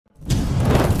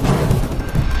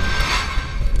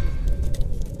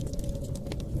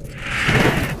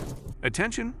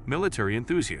Attention, military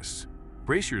enthusiasts!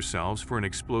 Brace yourselves for an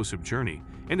explosive journey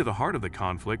into the heart of the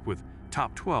conflict with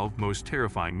top 12 most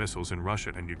terrifying missiles in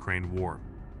Russia and Ukraine war.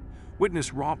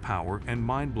 Witness raw power and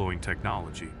mind-blowing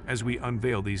technology as we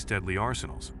unveil these deadly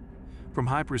arsenals. From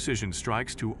high-precision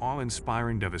strikes to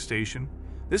awe-inspiring devastation,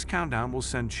 this countdown will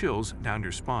send chills down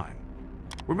your spine.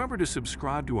 Remember to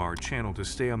subscribe to our channel to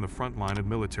stay on the front line of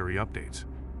military updates.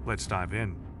 Let's dive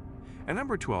in. At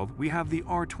number 12, we have the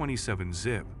R-27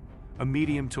 ZIB, a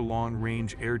medium to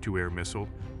long-range air-to-air missile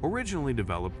originally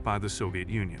developed by the Soviet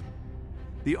Union.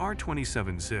 The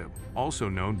R-27 ZIB, also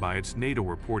known by its NATO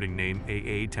reporting name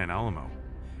AA-10 Alamo,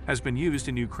 has been used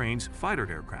in Ukraine's fighter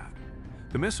aircraft.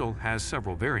 The missile has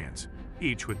several variants,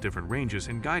 each with different ranges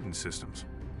and guidance systems.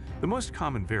 The most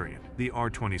common variant, the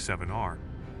R-27R,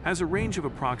 has a range of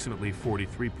approximately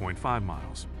 43.5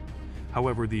 miles.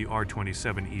 However, the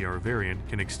R-27ER variant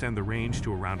can extend the range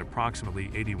to around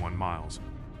approximately 81 miles.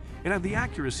 It had the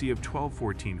accuracy of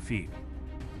 12-14 feet.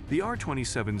 The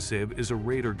R-27 ZIB is a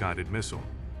radar-guided missile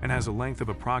and has a length of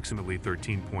approximately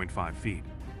 13.5 feet.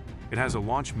 It has a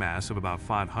launch mass of about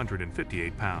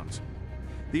 558 pounds.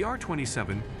 The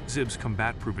R-27 ZIB's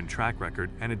combat-proven track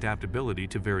record and adaptability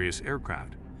to various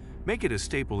aircraft make it a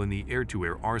staple in the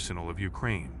air-to-air arsenal of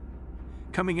Ukraine.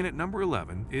 Coming in at number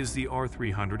 11 is the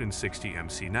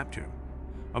R-360MC Neptune,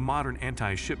 a modern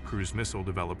anti-ship cruise missile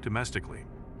developed domestically.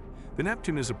 The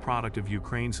Neptune is a product of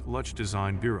Ukraine's Luch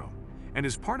Design Bureau and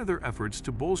is part of their efforts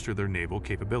to bolster their naval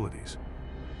capabilities.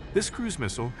 This cruise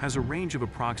missile has a range of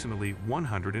approximately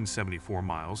 174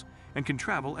 miles and can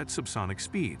travel at subsonic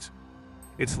speeds.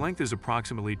 Its length is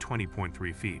approximately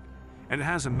 20.3 feet, and it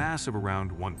has a mass of around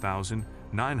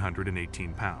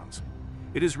 1,918 pounds.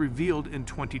 It is revealed in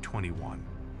 2021.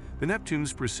 The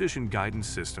Neptune's precision guidance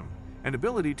system and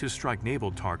ability to strike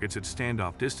naval targets at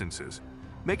standoff distances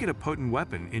make it a potent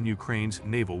weapon in Ukraine's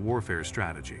naval warfare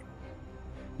strategy.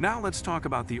 Now let's talk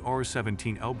about the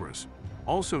R-17 Elbrus,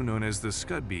 also known as the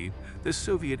Scud-B. This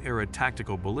Soviet-era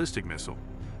tactical ballistic missile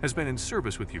has been in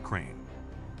service with Ukraine.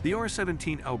 The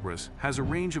R-17 Elbrus has a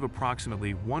range of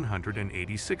approximately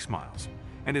 186 miles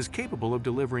and is capable of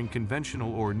delivering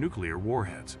conventional or nuclear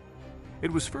warheads.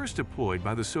 It was first deployed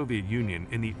by the Soviet Union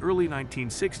in the early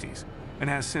 1960s and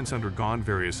has since undergone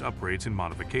various upgrades and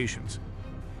modifications.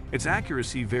 Its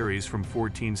accuracy varies from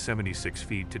 1476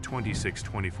 feet to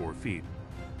 2624 feet.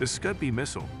 The Scud-B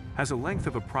missile has a length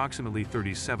of approximately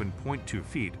 37.2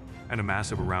 feet and a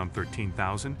mass of around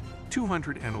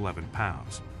 13,211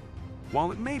 pounds.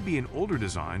 While it may be an older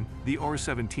design, the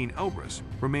R-17 Elbrus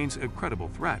remains a credible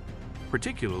threat,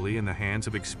 particularly in the hands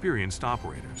of experienced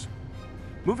operators.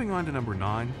 Moving on to number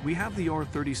 9, we have the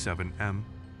R-37M,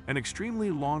 an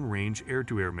extremely long-range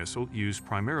air-to-air missile used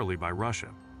primarily by Russia.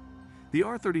 The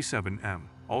R-37M,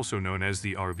 also known as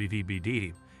the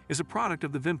RVVBD, is a product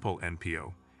of the Vinpol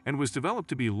NPO and was developed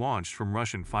to be launched from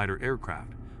Russian fighter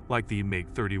aircraft like the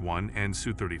MiG-31 and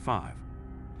Su-35.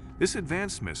 This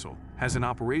advanced missile has an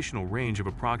operational range of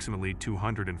approximately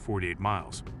 248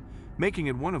 miles, making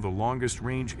it one of the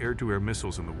longest-range air-to-air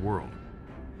missiles in the world.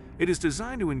 It is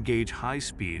designed to engage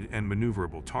high-speed and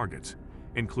maneuverable targets,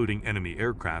 including enemy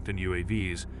aircraft and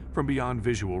UAVs, from beyond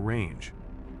visual range.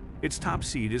 Its top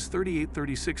speed is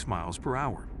 38-36 miles per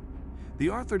hour. The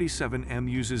R-37M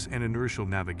uses an inertial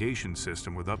navigation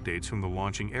system with updates from the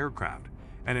launching aircraft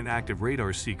and an active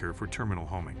radar seeker for terminal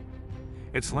homing.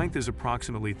 Its length is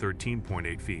approximately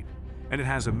 13.8 feet, and it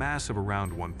has a mass of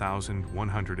around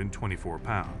 1,124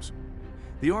 pounds.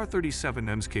 The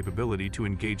R-37M's capability to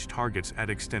engage targets at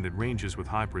extended ranges with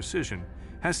high precision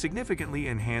has significantly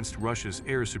enhanced Russia's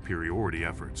air superiority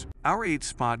efforts. Our 8th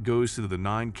spot goes to the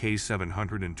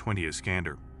 9K720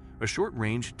 Iskander, a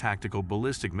short-range tactical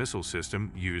ballistic missile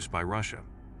system used by Russia.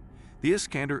 The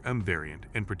Iskander-M variant,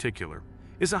 in particular,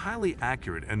 is a highly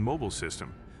accurate and mobile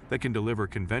system that can deliver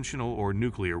conventional or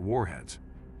nuclear warheads.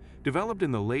 Developed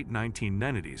in the late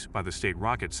 1990s by the State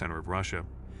Rocket Center of Russia,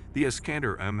 the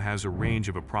Iskander-M has a range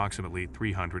of approximately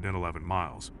 311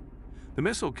 miles. The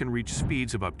missile can reach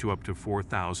speeds of up to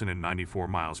 4,094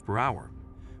 miles per hour,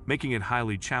 making it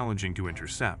highly challenging to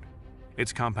intercept.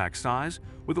 Its compact size,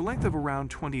 with a length of around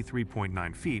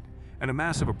 23.9 feet and a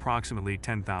mass of approximately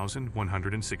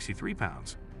 10,163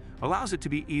 pounds, allows it to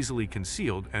be easily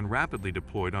concealed and rapidly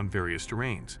deployed on various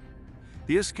terrains.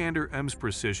 The Iskander-M's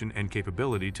precision and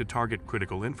capability to target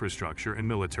critical infrastructure and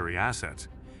military assets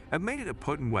have made it a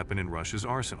potent weapon in Russia's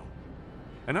arsenal.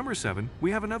 At number 7,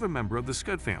 we have another member of the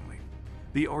Scud family,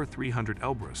 the R-300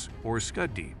 Elbrus, or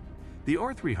Scud-D. The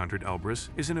R-300 Elbrus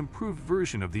is an improved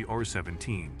version of the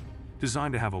R-17,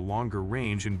 designed to have a longer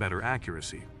range and better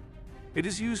accuracy. It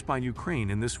is used by Ukraine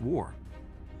in this war.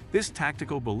 This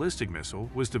tactical ballistic missile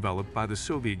was developed by the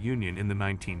Soviet Union in the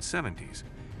 1970s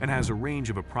and has a range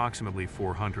of approximately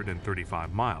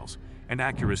 435 miles and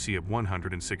accuracy of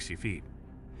 160 feet.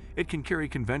 It can carry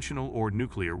conventional or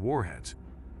nuclear warheads,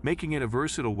 making it a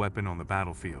versatile weapon on the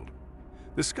battlefield.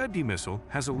 The Scud-D missile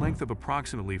has a length of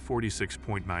approximately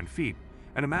 46.9 feet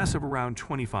and a mass of around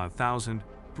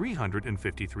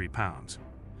 25,353 pounds.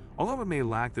 Although it may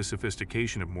lack the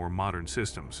sophistication of more modern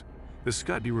systems, the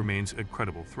Scud-D remains a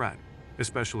credible threat,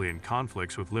 especially in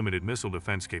conflicts with limited missile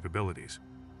defense capabilities.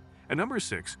 At number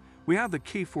 6, we have the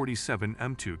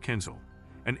K-47M2 Kinzhal,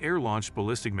 an air-launched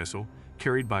ballistic missile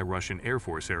carried by Russian Air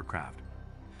Force aircraft.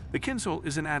 The Kinzhal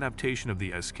is an adaptation of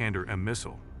the Iskander-M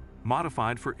missile,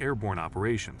 modified for airborne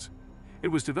operations. It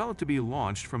was developed to be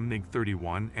launched from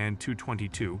MiG-31 and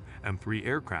Tu-22 M3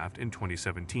 aircraft in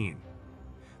 2017.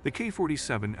 The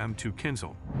K-47M2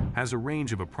 Kinzhal has a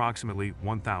range of approximately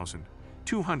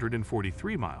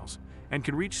 1,243 miles and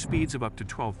can reach speeds of up to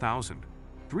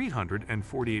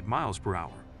 12,348 miles per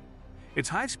hour. Its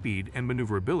high speed and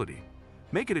maneuverability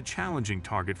make it a challenging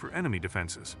target for enemy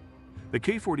defenses. The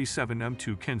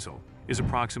K-47M2 Kinzhal is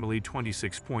approximately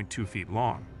 26.2 feet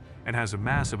long and has a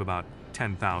mass of about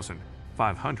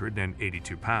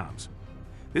 10,582 pounds.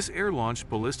 This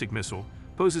air-launched ballistic missile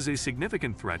poses a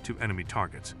significant threat to enemy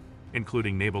targets,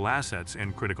 including naval assets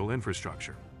and critical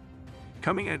infrastructure.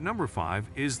 Coming at number 5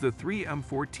 is the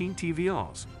 3M14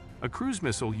 TVLs, a cruise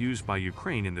missile used by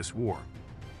Ukraine in this war.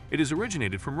 It is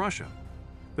originated from Russia.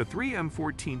 The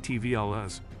 3M14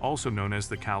 TVLs, also known as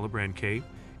the Calibre NK,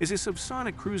 is a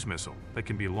subsonic cruise missile that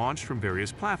can be launched from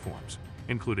various platforms,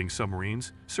 including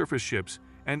submarines, surface ships,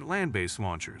 and land-based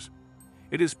launchers.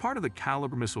 It is part of the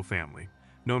Calibre missile family,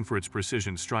 known for its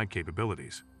precision strike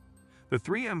capabilities. The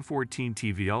 3M14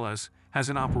 TVLs has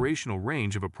an operational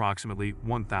range of approximately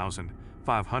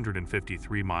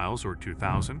 1,553 miles or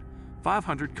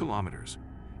 2,500 kilometers.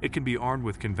 It can be armed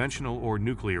with conventional or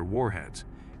nuclear warheads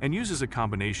and uses a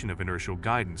combination of inertial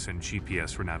guidance and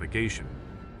GPS for navigation.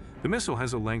 The missile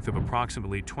has a length of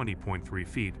approximately 20.3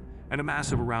 feet and a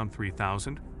mass of around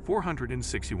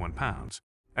 3,461 pounds.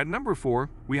 At number 4,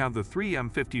 we have the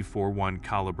 3M54-1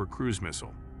 Calibre cruise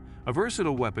missile, a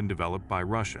versatile weapon developed by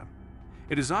Russia.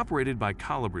 It is operated by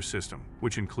Calibre system,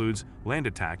 which includes land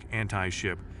attack,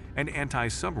 anti-ship, and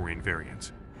anti-submarine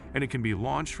variants, and it can be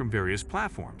launched from various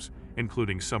platforms,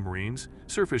 including submarines,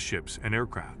 surface ships, and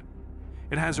aircraft.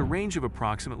 It has a range of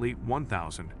approximately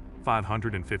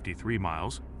 1,553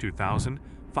 miles,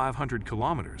 2,500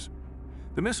 kilometers.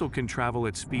 The missile can travel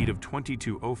at speed of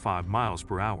 2205 miles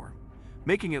per hour,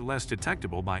 making it less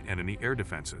detectable by enemy air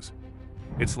defenses.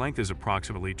 Its length is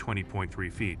approximately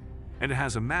 20.3 feet, and it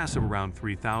has a mass of around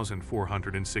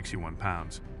 3,461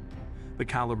 pounds. The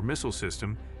Calibre missile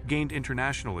system gained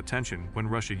international attention when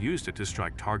Russia used it to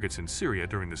strike targets in Syria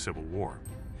during the Civil War,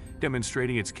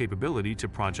 demonstrating its capability to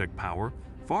project power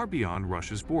far beyond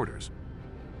Russia's borders.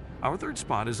 Our third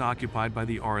spot is occupied by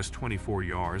the RS-24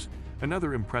 Yars,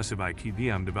 another impressive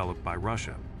ICBM developed by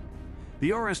Russia.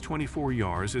 The RS-24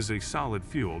 Yars is a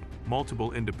solid-fueled,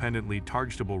 multiple independently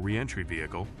targetable reentry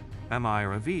vehicle,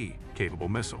 MIRV, capable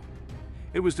missile.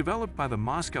 It was developed by the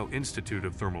Moscow Institute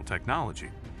of Thermal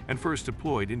Technology and first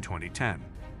deployed in 2010.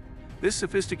 This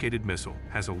sophisticated missile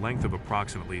has a length of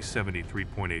approximately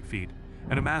 73.8 feet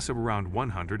and a mass of around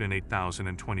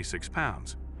 108,026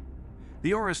 pounds.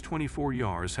 The RS-24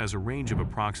 Yars has a range of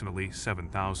approximately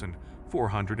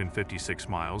 7,456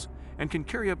 miles and can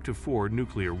carry up to 4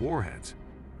 nuclear warheads,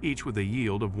 each with a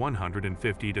yield of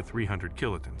 150 to 300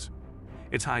 kilotons.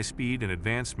 Its high speed and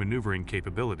advanced maneuvering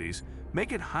capabilities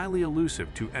make it highly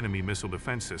elusive to enemy missile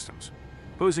defense systems,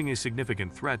 posing a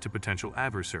significant threat to potential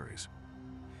adversaries.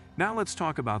 Now let's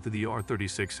talk about the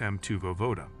R-36M2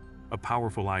 Voyvoda, a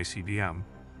powerful ICBM,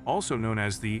 also known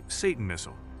as the Satan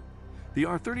missile. The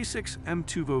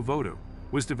R-36M2 Voyvoda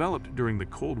was developed during the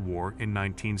Cold War in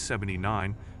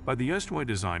 1979 by the Ustvoy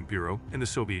Design Bureau in the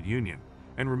Soviet Union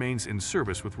and remains in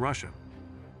service with Russia.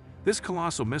 This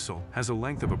colossal missile has a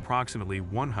length of approximately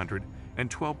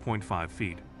 112.5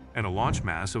 feet and a launch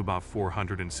mass of about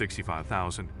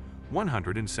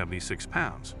 465,176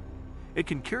 pounds. It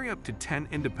can carry up to 10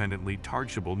 independently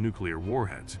targetable nuclear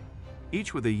warheads,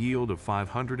 each with a yield of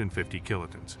 550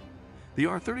 kilotons. The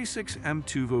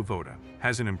R-36M2 Voyvoda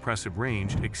has an impressive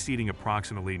range exceeding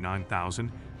approximately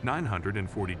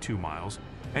 9,942 miles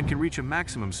and can reach a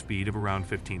maximum speed of around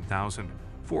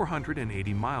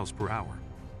 15,480 miles per hour.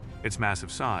 Its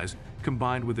massive size,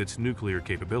 combined with its nuclear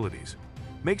capabilities,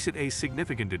 makes it a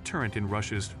significant deterrent in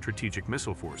Russia's strategic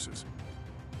missile forces.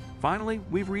 Finally,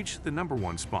 we've reached the number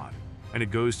 1 spot, and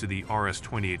it goes to the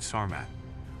RS-28 Sarmat,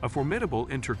 a formidable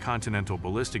intercontinental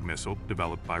ballistic missile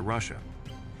developed by Russia.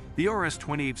 The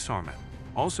RS-28 Sarmat,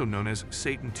 also known as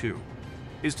Satan II,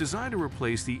 is designed to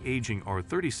replace the aging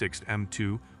R-36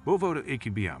 M2 Voyvoda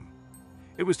IKBM.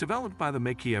 It was developed by the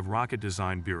Mikhail Rocket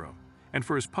Design Bureau and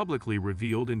first publicly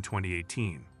revealed in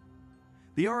 2018.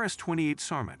 The RS-28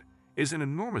 Sarmat is an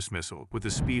enormous missile with a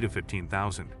speed of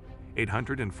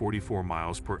 15,844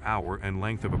 miles per hour and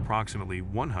length of approximately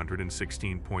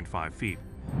 116.5 feet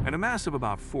and a mass of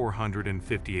about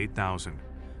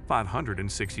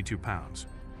 458,562 pounds.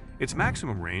 Its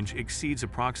maximum range exceeds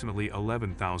approximately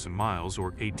 11,000 miles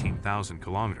or 18,000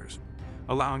 kilometers,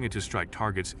 allowing it to strike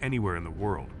targets anywhere in the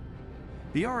world.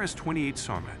 The RS-28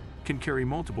 Sarmat can carry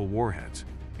multiple warheads,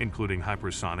 including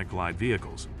hypersonic glide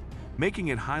vehicles, making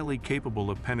it highly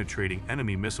capable of penetrating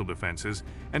enemy missile defenses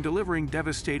and delivering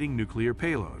devastating nuclear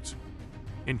payloads.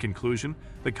 In conclusion,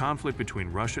 the conflict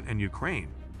between Russia and Ukraine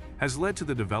has led to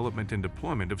the development and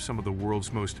deployment of some of the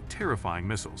world's most terrifying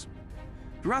missiles.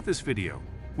 Throughout this video,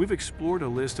 we've explored a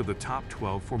list of the top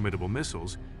 12 formidable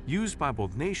missiles used by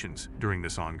both nations during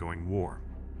this ongoing war.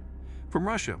 From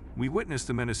Russia, we witnessed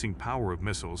the menacing power of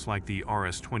missiles like the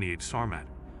RS-28 Sarmat,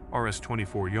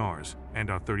 RS-24 Yars, and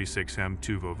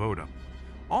R-36M2 Voyvoda,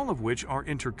 all of which are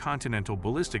intercontinental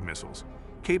ballistic missiles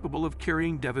capable of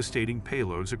carrying devastating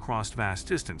payloads across vast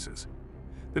distances.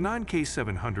 The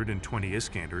 9K720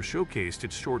 Iskander showcased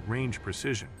its short-range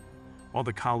precision, while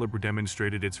the Kalibr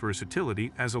demonstrated its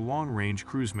versatility as a long-range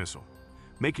cruise missile,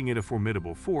 making it a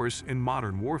formidable force in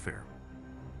modern warfare.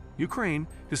 Ukraine,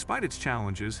 despite its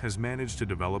challenges, has managed to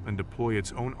develop and deploy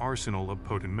its own arsenal of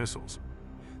potent missiles.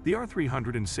 The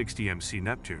R-360MC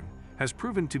Neptune has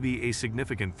proven to be a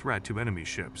significant threat to enemy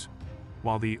ships,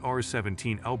 while the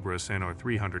R-17 Elbrus and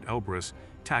R-300 Elbrus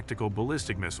tactical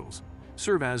ballistic missiles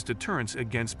serve as deterrents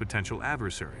against potential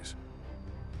adversaries.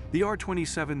 The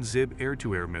R-27 Zib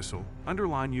air-to-air missile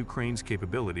underline Ukraine's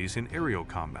capabilities in aerial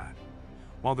combat,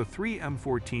 while the 3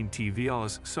 M14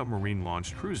 TVLS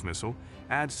submarine-launched cruise missile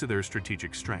adds to their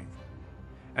strategic strength.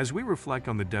 As we reflect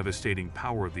on the devastating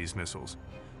power of these missiles,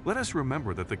 let us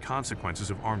remember that the consequences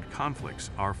of armed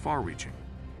conflicts are far-reaching,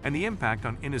 and the impact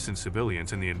on innocent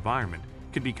civilians and the environment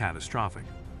can be catastrophic.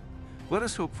 Let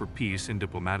us hope for peace and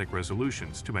diplomatic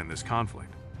resolutions to end this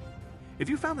conflict. If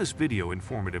you found this video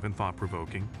informative and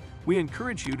thought-provoking, we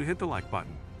encourage you to hit the like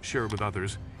button, share it with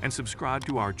others, and subscribe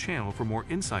to our channel for more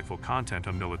insightful content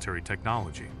on military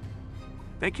technology.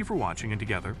 Thank you for watching, and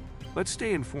together, let's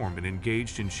stay informed and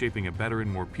engaged in shaping a better and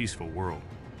more peaceful world.